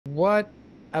what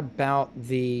about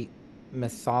the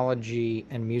mythology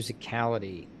and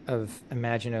musicality of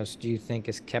Imaginos do you think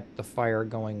has kept the fire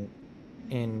going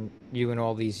in you in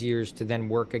all these years to then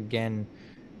work again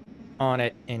on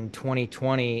it in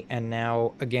 2020 and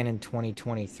now again in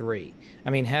 2023? I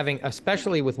mean, having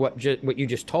especially with what you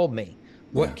just told me,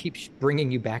 Yeah. what keeps bringing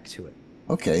you back to it?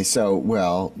 Okay, so,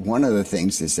 well, one of the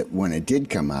things is that when it did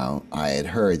come out, I had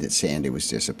heard that Sandy was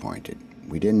disappointed.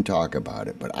 We didn't talk about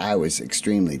it, but I was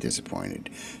extremely disappointed.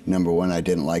 Number one, I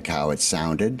didn't like how it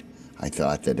sounded. I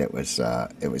thought that it was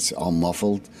all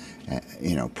muffled,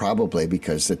 probably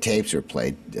because the tapes were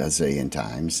played a zillion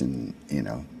times, and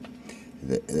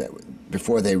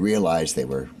before they realized they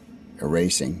were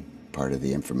erasing part of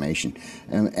the information.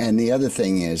 And the other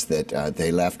thing is that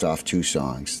they left off two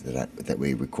songs that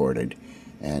we recorded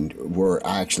and were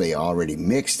actually already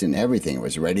mixed and everything. It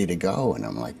was ready to go. And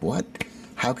I'm like, what?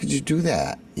 How could you do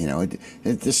that?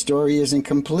 The story isn't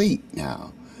complete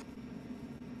now.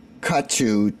 Cut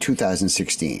to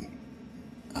 2016.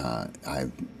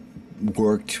 I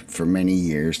worked for many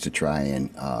years to try and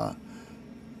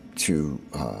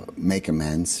make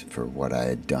amends for what I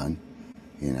had done,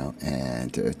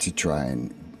 and to try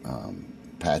and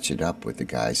patch it up with the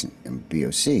guys in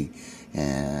BOC.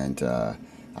 And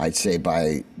I'd say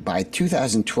by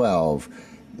 2012,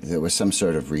 there was some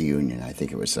sort of reunion. I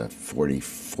think it was a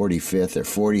 45th or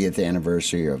 40th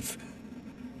anniversary of,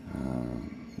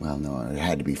 well, no, it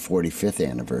had to be 45th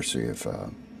anniversary of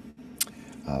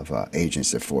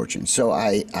Agents of Fortune. So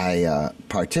I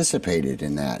participated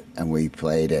in that, and we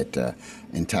played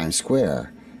in Times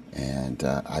Square, and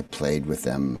I played with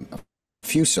them a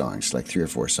few songs, like 3 or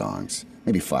 4 songs,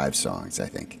 maybe 5 songs, I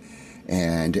think.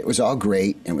 And it was all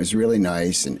great. It was really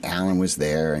nice, and Alan was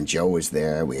there, and Joe was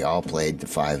there. We all played, the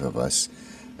 5 of us.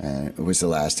 It was the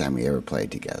last time we ever played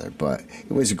together, but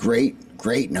it was a great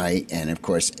night. And of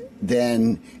course,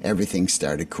 then everything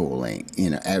started cooling.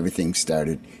 Everything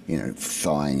started,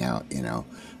 thawing out.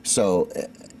 So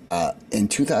in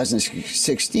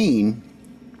 2016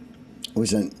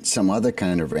 was some other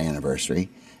kind of anniversary,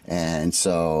 and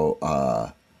so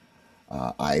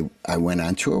I went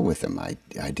on tour with them. I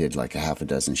did like a half a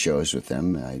dozen shows with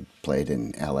them. I played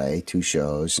in L.A. 2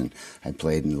 shows, and I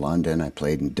played in London. I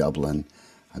played in Dublin.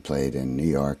 I played in New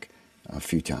York a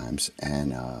few times,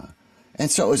 and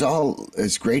so it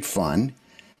was great fun.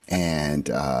 And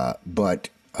but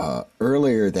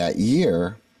earlier that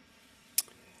year,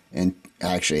 and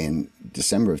actually in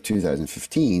December of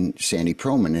 2015, Sandy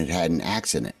Pearlman had an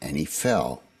accident and he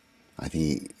fell. I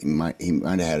think he might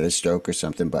have had a stroke or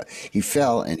something, but he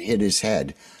fell and hit his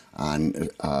head on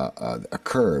a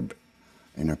curb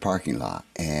in a parking lot,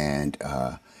 and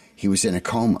he was in a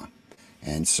coma.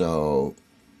 And so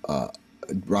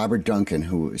Robert Duncan,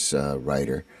 who is a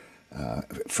writer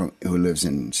who lives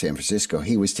in San Francisco,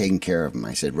 he was taking care of him.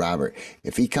 I said, Robert,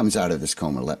 if he comes out of this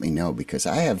coma, let me know, because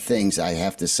I have things I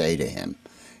have to say to him,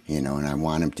 and I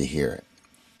want him to hear it.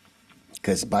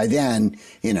 Because by then,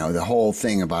 the whole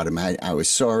thing about him, I was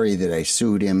sorry that I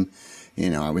sued him.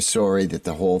 I was sorry that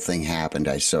the whole thing happened.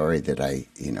 I was sorry that I,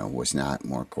 was not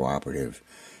more cooperative,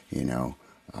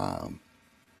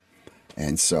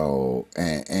 and so,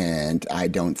 and I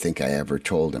don't think I ever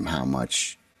told him how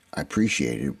much I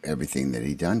appreciated everything that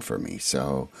he'd done for me.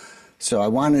 So I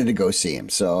wanted to go see him.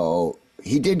 So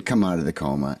he did come out of the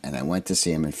coma, and I went to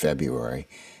see him in February,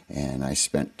 and I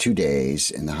spent 2 days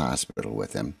in the hospital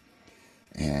with him,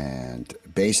 and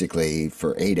basically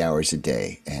for 8 hours a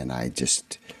day. And I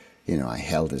just, I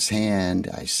held his hand.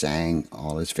 I sang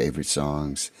all his favorite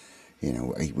songs.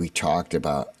 We talked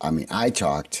about, I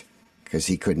talked because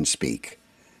he couldn't speak.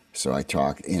 So I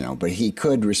talked, but he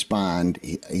could respond.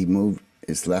 He moved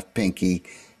his left pinky,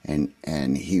 and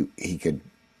he could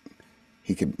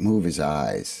move his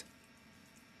eyes.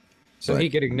 So he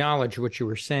could acknowledge what you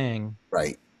were saying.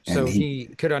 Right. So And he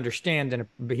he could understand,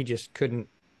 but he just couldn't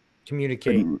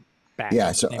communicate couldn't. back Yeah, in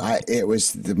the so same way. it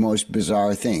was the most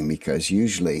bizarre thing, because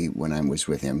usually when I was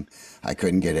with him, I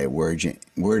couldn't get a word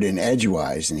in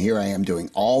edgewise, and here I am doing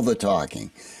all the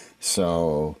talking.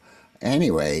 So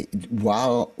anyway,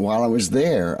 while I was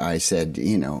there, I said,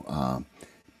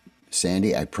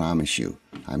 Sandy, I promise you,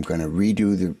 I'm going to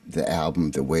redo the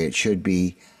album the way it should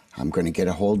be. I'm going to get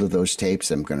a hold of those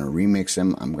tapes. I'm going to remix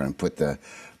them. I'm going to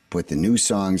put the new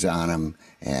songs on them,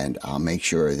 and I'll make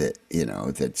sure that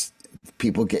that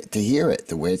people get to hear it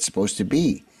the way it's supposed to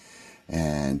be.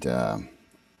 And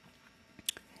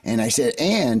I said,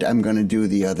 and I'm going to do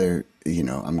the other.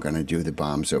 I'm going to do the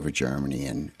Bombs Over Germany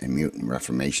and Mutant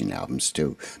Reformation albums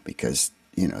too, because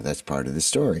that's part of the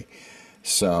story.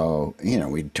 So, you know,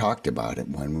 we talked about it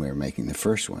when we were making the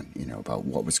first one, you know, about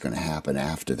what was going to happen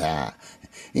after that.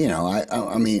 You know,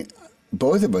 I mean,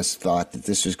 both of us thought that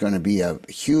this was going to be a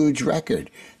huge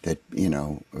record that, you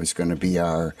know, was going to be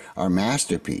our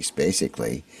masterpiece,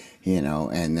 basically, you know,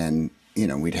 and then, you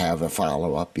know, we'd have a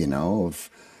follow up, you know, of,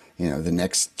 you know, the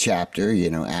next chapter, you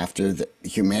know, after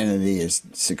humanity has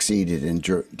succeeded in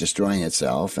destroying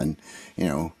itself, and, you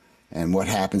know, and what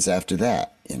happens after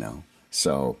that, you know.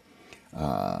 So,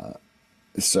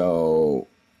 so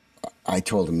I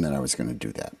told him that I was going to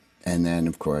do that. And then,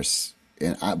 of course,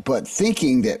 but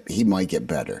thinking that he might get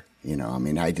better, you know, I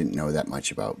mean, I didn't know that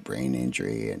much about brain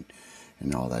injury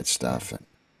and all that stuff. And,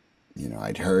 you know,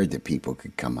 I'd heard that people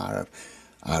could come out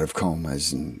of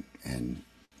comas and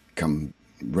come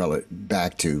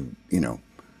back to,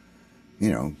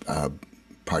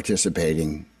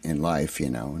 participating in life, you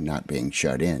know, not being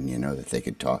shut in, you know, that they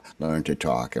could learn to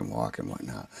talk and walk and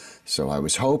whatnot. So I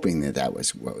was hoping that that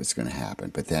was what was going to happen.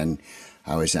 But then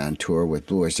I was on tour with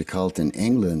Blue Oyster Cult in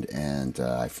England, and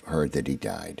I heard that he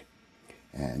died.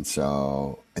 And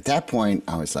so at that point,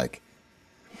 I was like,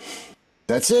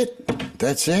 "That's it.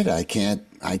 That's it. I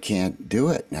can't do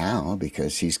it now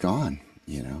because he's gone."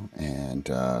 You know,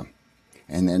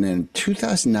 and then in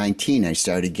 2019, I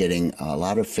started getting a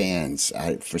lot of fans.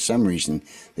 For some reason,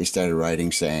 they started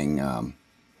writing saying,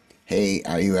 "Hey,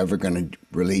 are you ever going to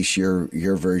release your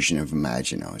version of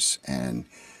Imaginos?" And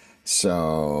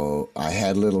so I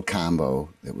had a little combo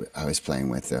that I was playing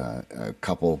with a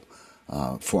couple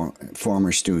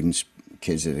former students,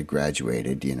 kids that had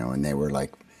graduated, you know, and they were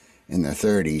like in their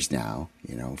 30s now,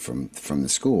 you know, from the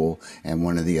school, and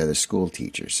one of the other school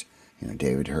teachers, you know,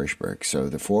 David Hirschberg. So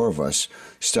the four of us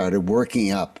started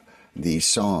working up these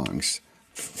songs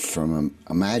from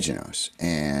Imaginos,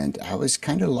 and I was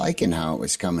kind of liking how it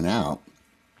was coming out.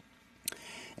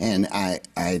 And I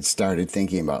had started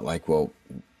thinking about, like, well,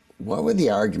 what were the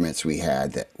arguments we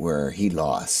had that where he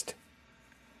lost,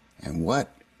 and what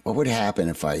would happen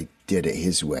if I did it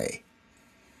his way?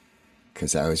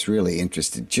 Because I was really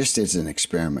interested, just as an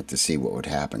experiment, to see what would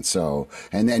happen. So,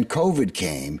 and then COVID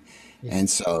came, Yeah. and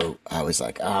so I was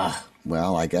like,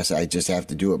 well, I guess I just have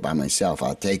to do it by myself.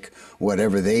 I'll take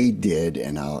whatever they did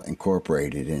and I'll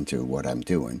incorporate it into what I'm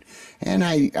doing. And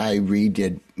I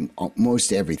redid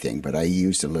most everything, but I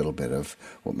used a little bit of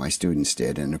what my students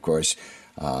did. And of course,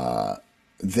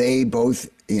 they both,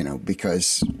 you know,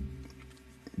 because of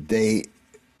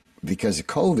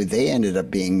COVID, they ended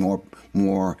up being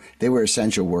more. They were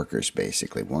essential workers,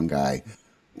 basically. One guy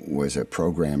was a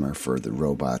programmer for the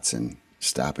robots in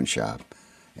Stop and Shop,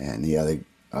 and the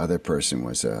other person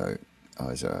was a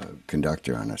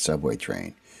conductor on a subway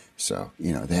train. So,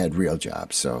 you know, they had real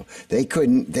jobs. So they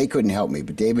couldn't help me.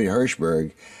 But David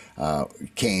Hirschberg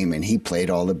came, and he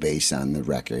played all the bass on the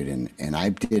record, and I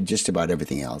did just about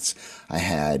everything else. I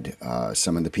had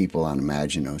some of the people on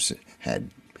Imaginos had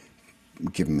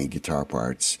given me guitar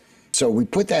parts. So we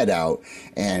put that out,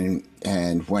 and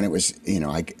when it was, you know,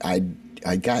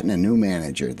 I'd gotten a new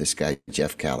manager, this guy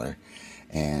Jeff Keller,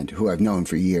 and who I've known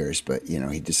for years, but, you know,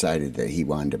 he decided that he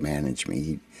wanted to manage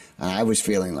me. I was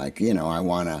feeling like, you know,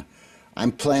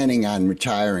 I'm planning on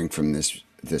retiring from this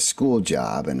school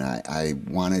job, and I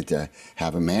wanted to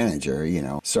have a manager, you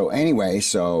know. So anyway,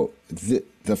 so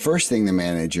the first thing the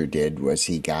manager did was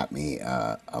he got me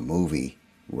a movie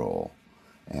role.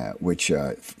 Which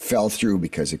fell through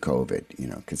because of COVID, you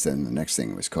know, because then the next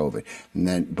thing was COVID. And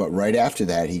then, but right after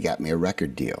that, he got me a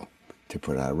record deal to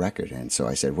put out a record. And so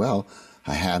I said, well,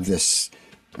 I have this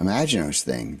Imaginos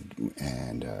thing.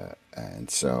 And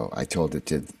so I told it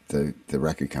to the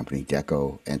record company,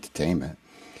 Deco Entertainment.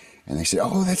 And they said,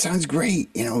 oh, that sounds great.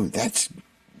 You know, that's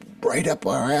right up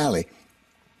our alley.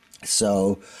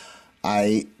 So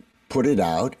I put it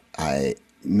out. I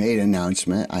made an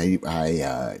announcement.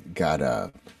 I got a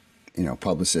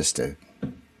publicist to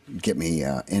get me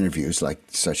interviews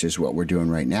such as what we're doing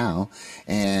right now,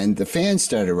 and the fans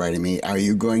started writing me, "Are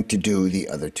you going to do the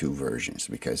other two versions?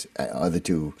 Because other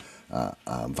two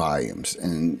volumes?"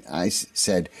 And I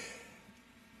said,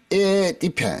 "It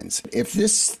depends. If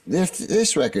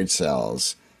this record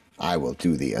sells, I will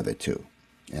do the other two."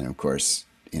 And of course,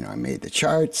 you know, I made the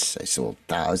charts. I sold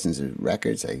thousands of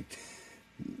records. I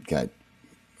got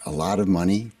a lot of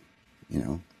money, you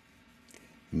know,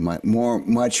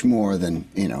 much more than,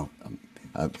 you know,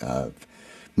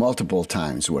 multiple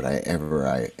times what I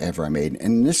ever made.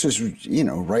 And this was, you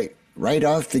know, right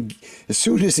off as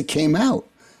soon as it came out,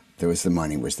 the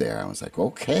money was there. I was like,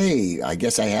 okay, I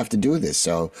guess I have to do this.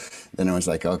 So then I was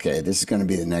like, okay, this is going to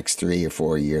be the next 3 or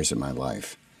 4 years of my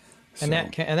life. And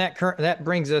So that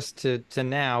brings us to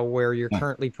now, where you're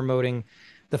currently promoting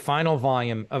the final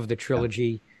volume of the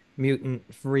trilogy, Mutant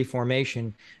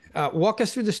Reformation. Walk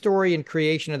us through the story and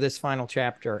creation of this final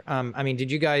chapter. I mean, did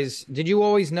you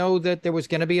always know that there was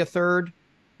going to be a third?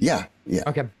 Yeah, yeah.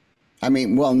 Okay. I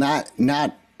mean, well, not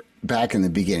back in the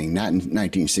beginning, not in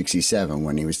 1967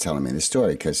 when he was telling me the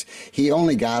story, because he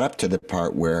only got up to the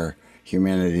part where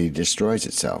humanity destroys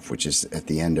itself, which is at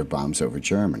the end of Bombs Over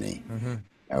Germany. Mm-hmm.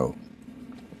 Oh,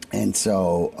 and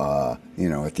so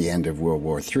at the end of World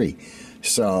War III.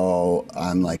 So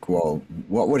I'm like, well,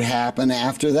 what would happen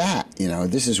after that?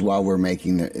 This is while we're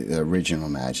making the original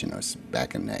Imaginos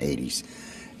back in the 80s.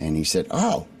 And he said,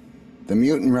 oh, the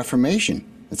Mutant Reformation.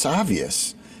 It's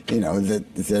obvious,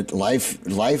 that life,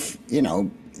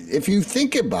 if you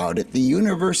think about it, the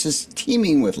universe is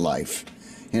teeming with life.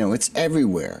 It's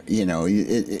everywhere.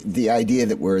 The idea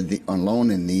that we're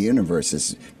alone in the universe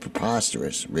is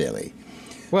preposterous, really.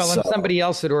 Well, and somebody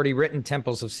else had already written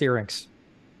Temples of Syrinx.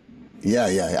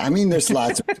 Yeah. I mean, there's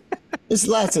lots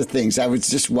of things. I was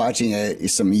just watching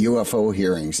some UFO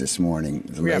hearings this morning,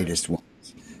 the latest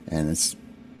ones, and it's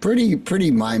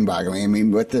pretty mind-boggling. I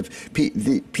mean, but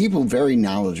the people, very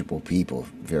knowledgeable people,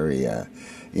 very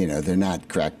they're not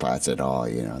crackpots at all.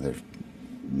 They're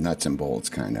nuts and bolts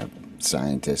kind of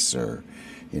scientists or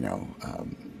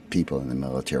people in the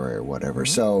military or whatever.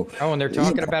 So and they're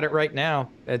talking about it right now.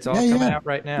 It's all coming out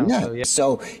right now. Yeah.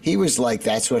 So he was like,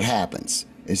 that's what happens,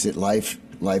 is that life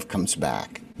comes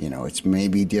back. It's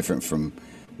maybe different from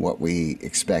what we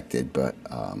expected, but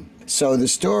so the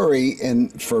story,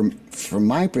 and from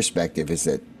my perspective, is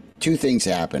that two things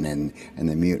happen in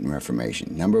the Mutant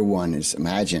Reformation. Number one is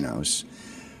Imaginos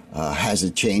has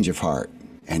a change of heart,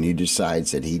 and he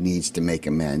decides that he needs to make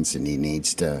amends, and he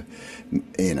needs to,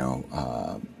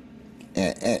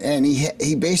 and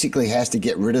he basically has to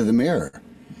get rid of the mirror.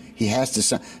 He has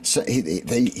to.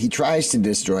 He tries to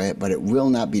destroy it, but it will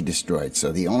not be destroyed.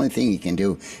 So the only thing he can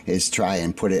do is try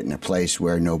and put it in a place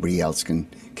where nobody else can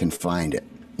find it,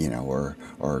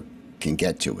 or can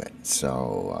get to it.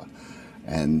 So,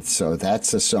 and so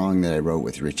that's a song that I wrote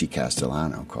with Richie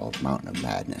Castellano called "Mountain of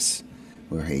Madness,"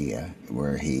 where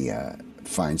he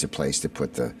finds a place to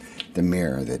put the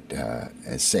mirror that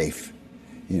is safe,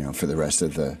 for the rest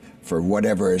of for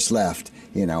whatever is left,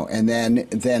 and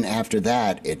then after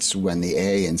that, it's when the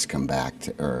aliens come back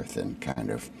to Earth and kind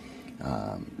of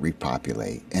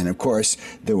repopulate. And of course,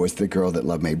 there was the girl that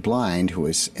loved me blind, who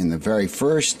was in the very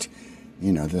first,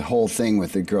 the whole thing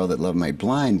with the girl that loved me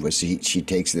blind was she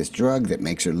takes this drug that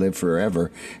makes her live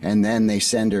forever, and then they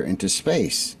send her into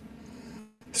space.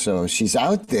 So she's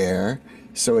out there,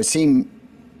 so it seemed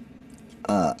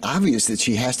obvious that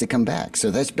she has to come back.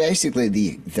 So that's basically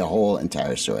the whole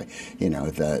entire story.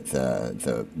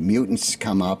 The mutants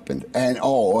come up, and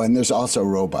there's also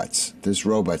robots. There's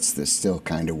robots that still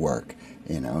kind of work.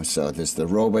 So there's the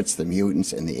robots, the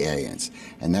mutants, and the aliens,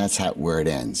 and that's where it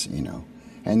ends.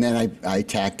 And then I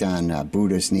tacked on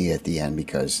Buddha's Knee at the end,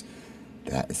 because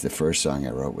that is the first song I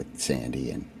wrote with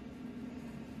Sandy,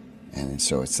 and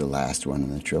so it's the last one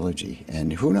in the trilogy.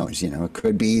 And who knows, it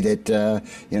could be that,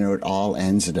 it all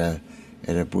ends at a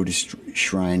Buddhist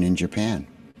shrine in Japan,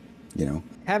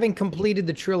 Having completed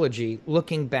the trilogy,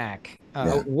 looking back,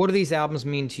 what do these albums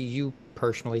mean to you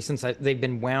personally, since they've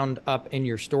been wound up in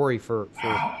your story for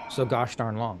so gosh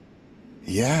darn long?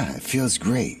 Yeah, it feels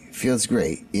great.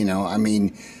 I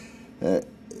mean,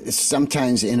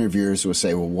 sometimes interviewers will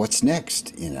say, well, what's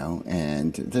next?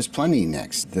 And there's plenty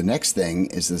next. The next thing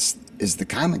is the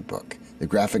comic book, the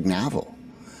graphic novel.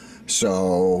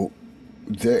 So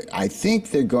I think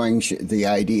the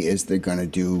idea is they're going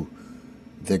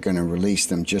to release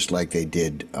them just like they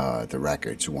did the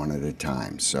records, one at a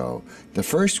time. So the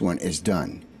first one is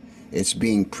done. It's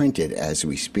being printed as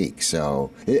we speak.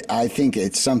 So I think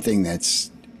it's something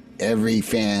that's every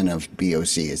fan of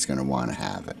BOC is going to want to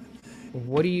have it.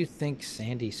 What do you think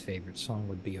Sandy's favorite song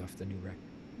would be off the new record?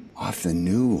 Off the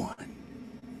new one?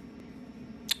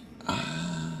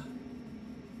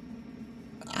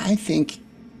 I think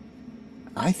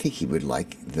he would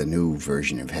like the new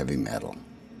version of Heavy Metal.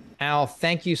 Al,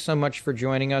 thank you so much for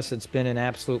joining us. It's been an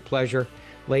absolute pleasure.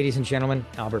 Ladies and gentlemen,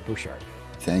 Albert Bouchard.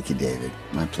 Thank you, David.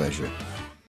 My pleasure.